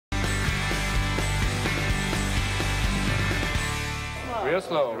Real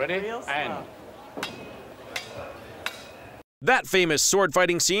slow. Ready? Real slow. And. That famous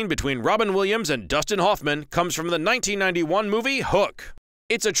sword-fighting scene between Robin Williams and Dustin Hoffman comes from the 1991 movie Hook.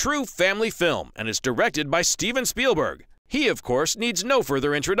 It's a true family film, and it's directed by Steven Spielberg. He, of course, needs no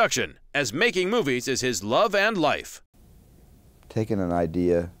further introduction, as making movies is his love and life. Taking an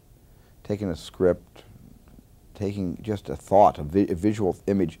idea, taking a script, taking just a thought, a visual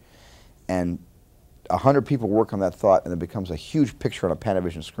image, and 100 people work on that thought, and it becomes a huge picture on a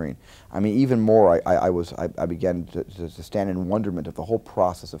Panavision screen. I mean, even more, I began to stand in wonderment of the whole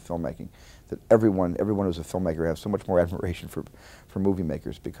process of filmmaking. That everyone who's a filmmaker has so much more admiration for movie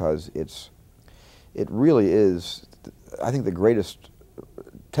makers, because it really is, I think, the greatest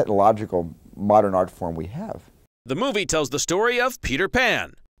technological modern art form we have. The movie tells the story of Peter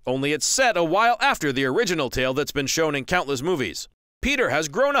Pan, only it's set a while after the original tale that's been shown in countless movies. Peter has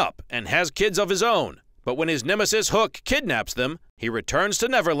grown up and has kids of his own, but when his nemesis Hook kidnaps them, he returns to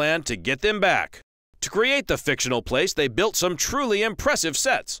Neverland to get them back. To create the fictional place, they built some truly impressive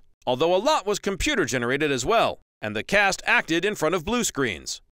sets, although a lot was computer-generated as well, and the cast acted in front of blue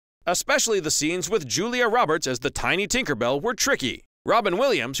screens. Especially the scenes with Julia Roberts as the tiny Tinkerbell were tricky. Robin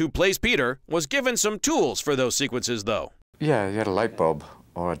Williams, who plays Peter, was given some tools for those sequences, though. Yeah, you had a light bulb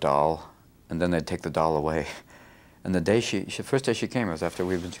or a doll, and then they'd take the doll away. And the day first day she came, it was after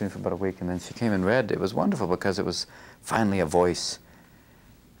we'd been shooting for about a week, and then she came and read. It was wonderful because it was finally a voice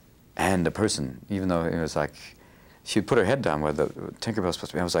and a person, even though it was like, she'd put her head down where the Tinkerbell was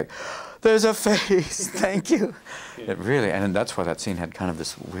supposed to be. I was like, there's a face, thank you. It really, and that's why that scene had kind of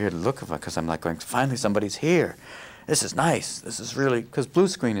this weird look of it, because I'm like going, finally somebody's here. This is nice, this is really, because blue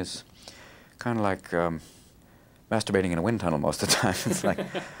screen is kind of like masturbating in a wind tunnel most of the time. It's like,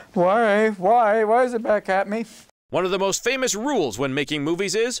 why is it back at me? One of the most famous rules when making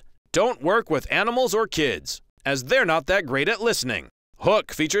movies is, don't work with animals or kids, as they're not that great at listening.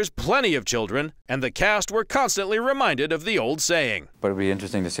 Hook features plenty of children, and the cast were constantly reminded of the old saying. But it'd be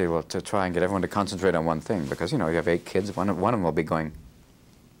interesting to see, well, to try and get everyone to concentrate on one thing, because, you know, you have 8 kids, one of them will be going,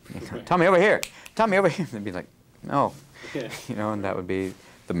 Tommy, over here, Tommy, over here. And they'd be like, no, you know, and that would be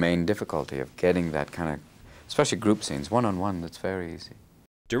the main difficulty of getting that kind of, especially group scenes, one-on-one, that's very easy.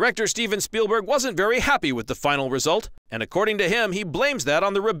 Director Steven Spielberg wasn't very happy with the final result, and according to him, he blames that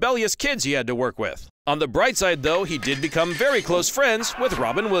on the rebellious kids he had to work with. On the bright side, though, he did become very close friends with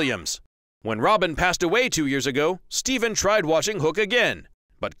Robin Williams. When Robin passed away 2 years ago, Steven tried watching Hook again,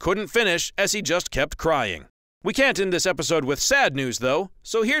 but couldn't finish as he just kept crying. We can't end this episode with sad news, though,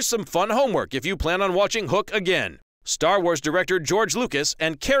 so here's some fun homework if you plan on watching Hook again. Star Wars director George Lucas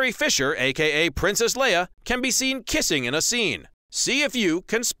and Carrie Fisher, aka Princess Leia, can be seen kissing in a scene. See if you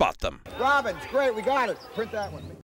can spot them. Robin, it's great, we got it. Print that one.